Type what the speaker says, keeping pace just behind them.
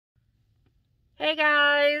Hey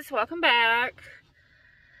guys, welcome back.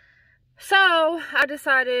 So, I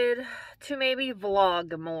decided to maybe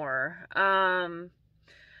vlog more.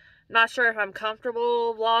 Not sure if I'm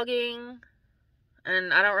comfortable vlogging,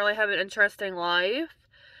 and I don't really have an interesting life.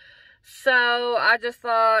 So, I just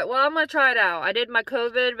thought, well, I'm going to try it out. I did my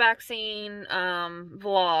COVID vaccine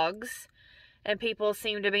vlogs, and people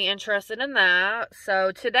seem to be interested in that.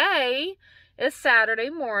 So, today is Saturday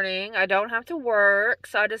morning. I don't have to work,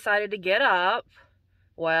 so I decided to get up.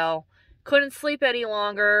 Well, couldn't sleep any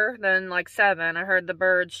longer than like 7. I heard the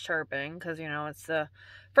birds chirping because, you know, it's the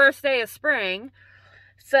first day of spring.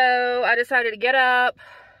 So I decided to get up,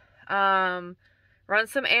 run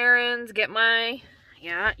some errands, get my,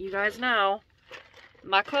 you guys know,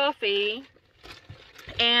 my coffee.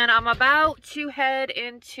 And I'm about to head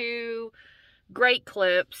into Great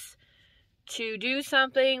Clips to do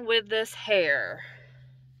something with this hair.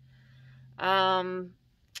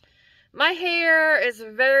 My hair is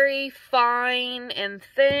very fine and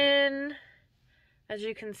thin, as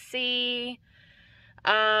you can see.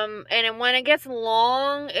 And when it gets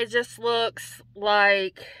long, it just looks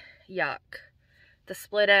like yuck, the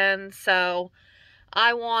split ends. So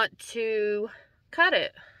I want to cut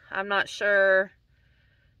it. I'm not sure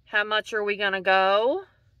how much are we gonna go,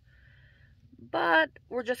 but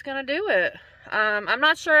we're just gonna do it. I'm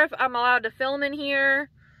not sure if I'm allowed to film in here.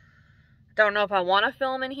 Don't know if I want to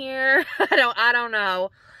film in here. I don't know.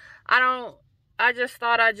 I just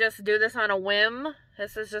thought I'd just do this on a whim.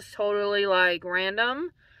 This is just totally like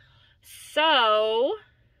random. So,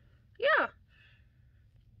 yeah.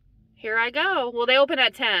 Here I go. Well, they open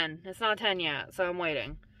at 10. It's not 10 yet, so I'm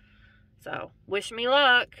waiting. So, wish me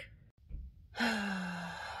luck.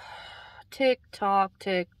 Tick tock,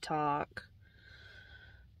 tick tock.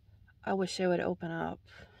 I wish they would open up.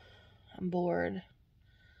 I'm bored.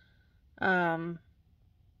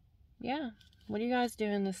 Yeah, what are you guys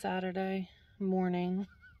doing this Saturday morning?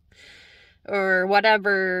 Or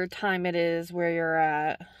whatever time it is where you're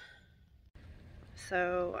at.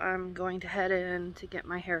 So, I'm going to head in to get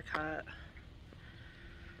my hair cut.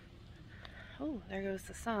 Oh, there goes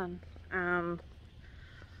the sun. Not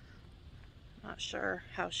sure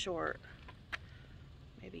how short.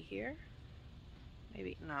 Maybe here?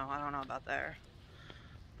 Maybe, no, I don't know about there.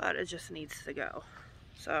 But it just needs to go.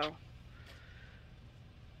 So,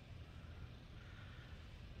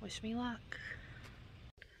 wish me luck.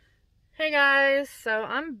 Hey guys, so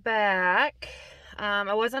I'm back.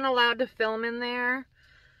 I wasn't allowed to film in there.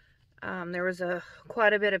 There was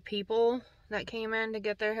quite a bit of people that came in to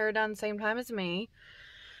get their hair done same time as me.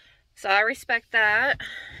 So I respect that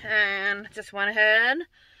and just went ahead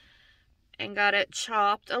and got it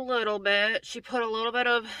chopped a little bit. She put a little bit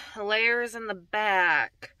of layers in the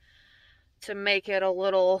back to make it a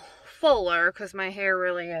little fuller because my hair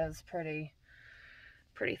really is pretty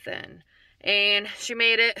thin. And she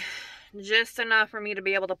made it just enough for me to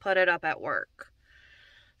be able to put it up at work.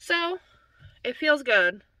 So, it feels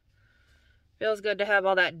good. Feels good to have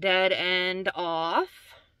all that dead end off.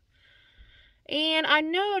 And I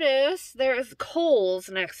noticed there's Kohl's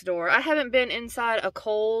next door. I haven't been inside a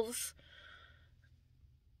Kohl's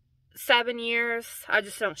 7 years. I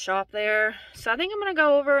just don't shop there. So I think I'm going to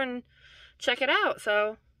go over and check it out.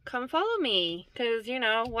 So, come follow me. Because, you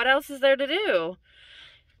know, what else is there to do?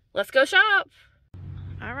 Let's go shop.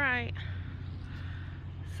 All right.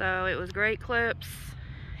 So it was Great Clips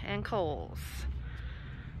and Kohl's.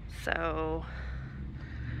 So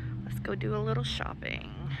let's go do a little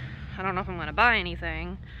shopping. I don't know if I'm gonna buy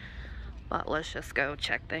anything, but let's just go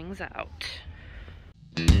check things out.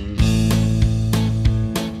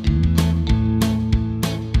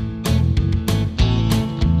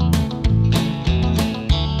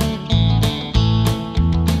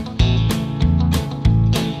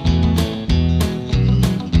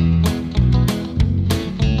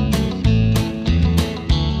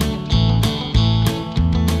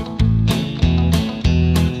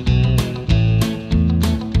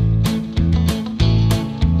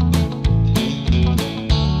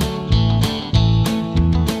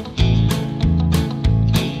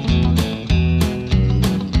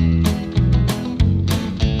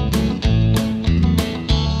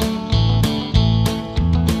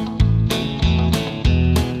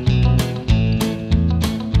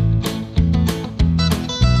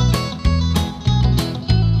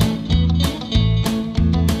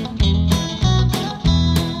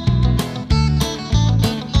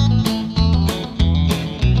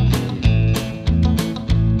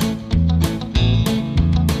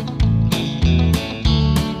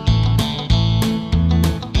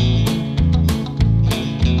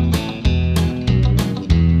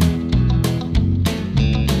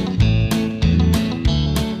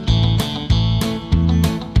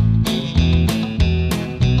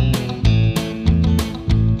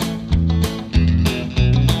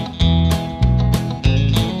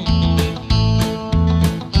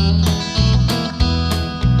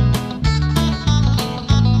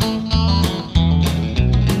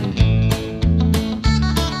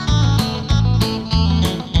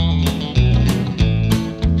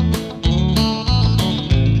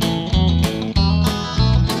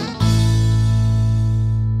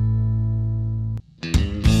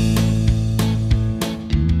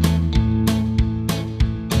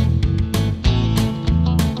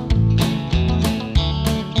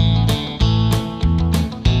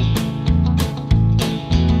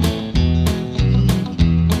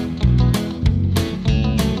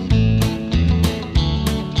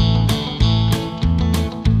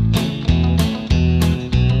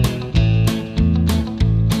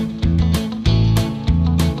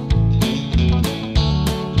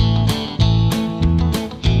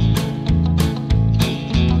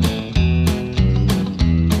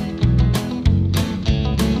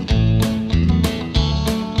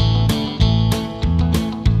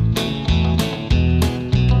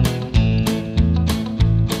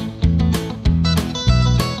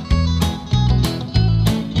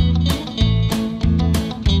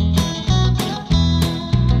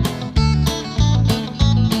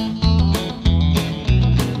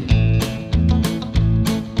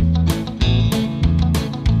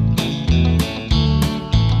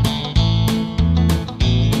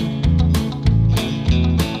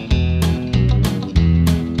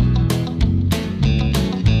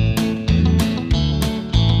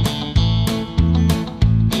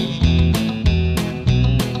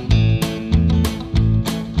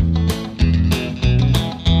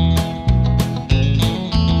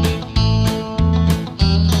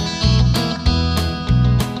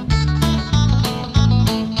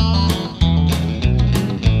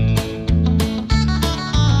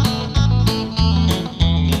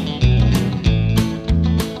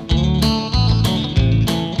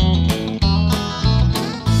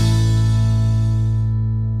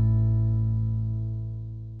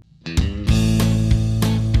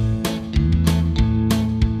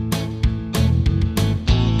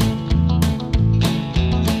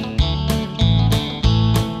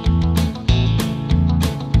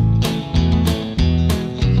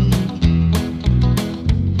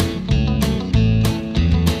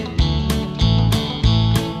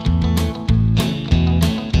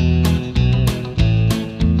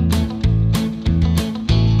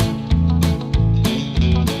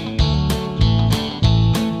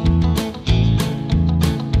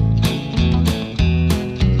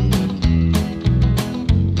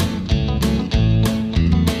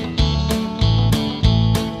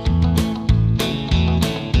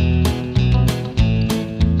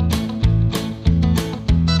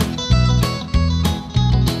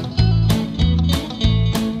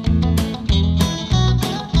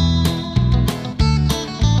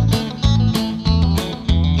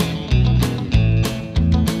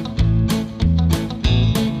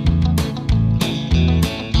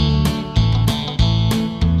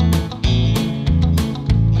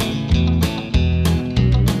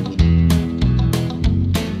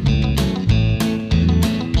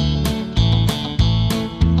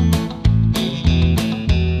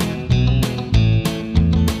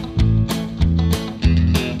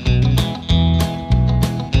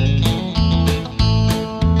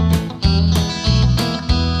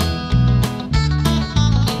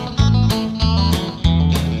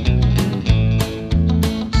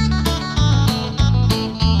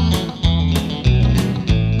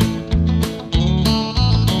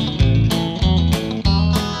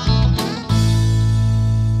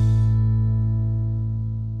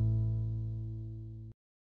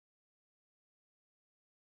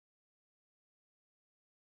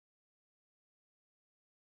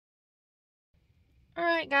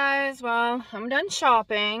 Alright guys, well, I'm done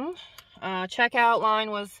shopping. Checkout line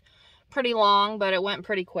was pretty long, but it went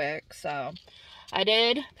pretty quick. So I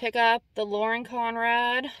did pick up the Lauren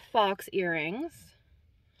Conrad fox earrings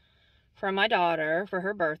from my daughter for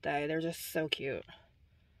her birthday. They're just so cute.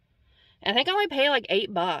 I think I only paid like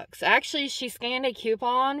 $8. Actually, she scanned a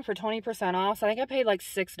coupon for 20% off, so I think I paid like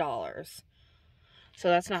 $6. So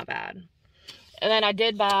that's not bad. And then I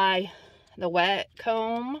did buy the wet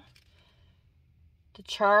comb, the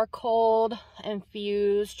charcoal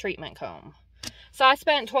infused treatment comb. So I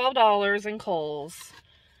spent $12 in Kohl's.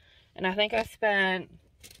 And I think I spent,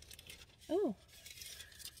 oh,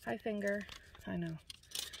 high finger, I know.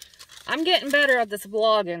 I'm getting better at this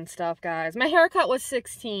vlogging stuff, guys. My haircut was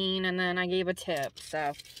 $16, and then I gave a tip,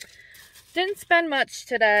 so didn't spend much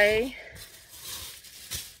today.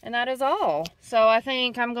 And that is all. So I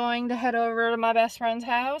think I'm going to head over to my best friend's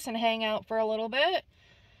house and hang out for a little bit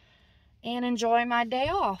and enjoy my day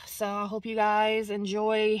off. So I hope you guys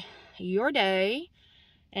enjoy your day,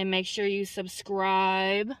 and make sure you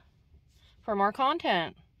subscribe for more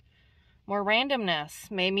content. More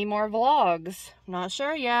randomness, maybe more vlogs. Not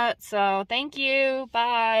sure yet. So thank you.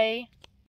 Bye.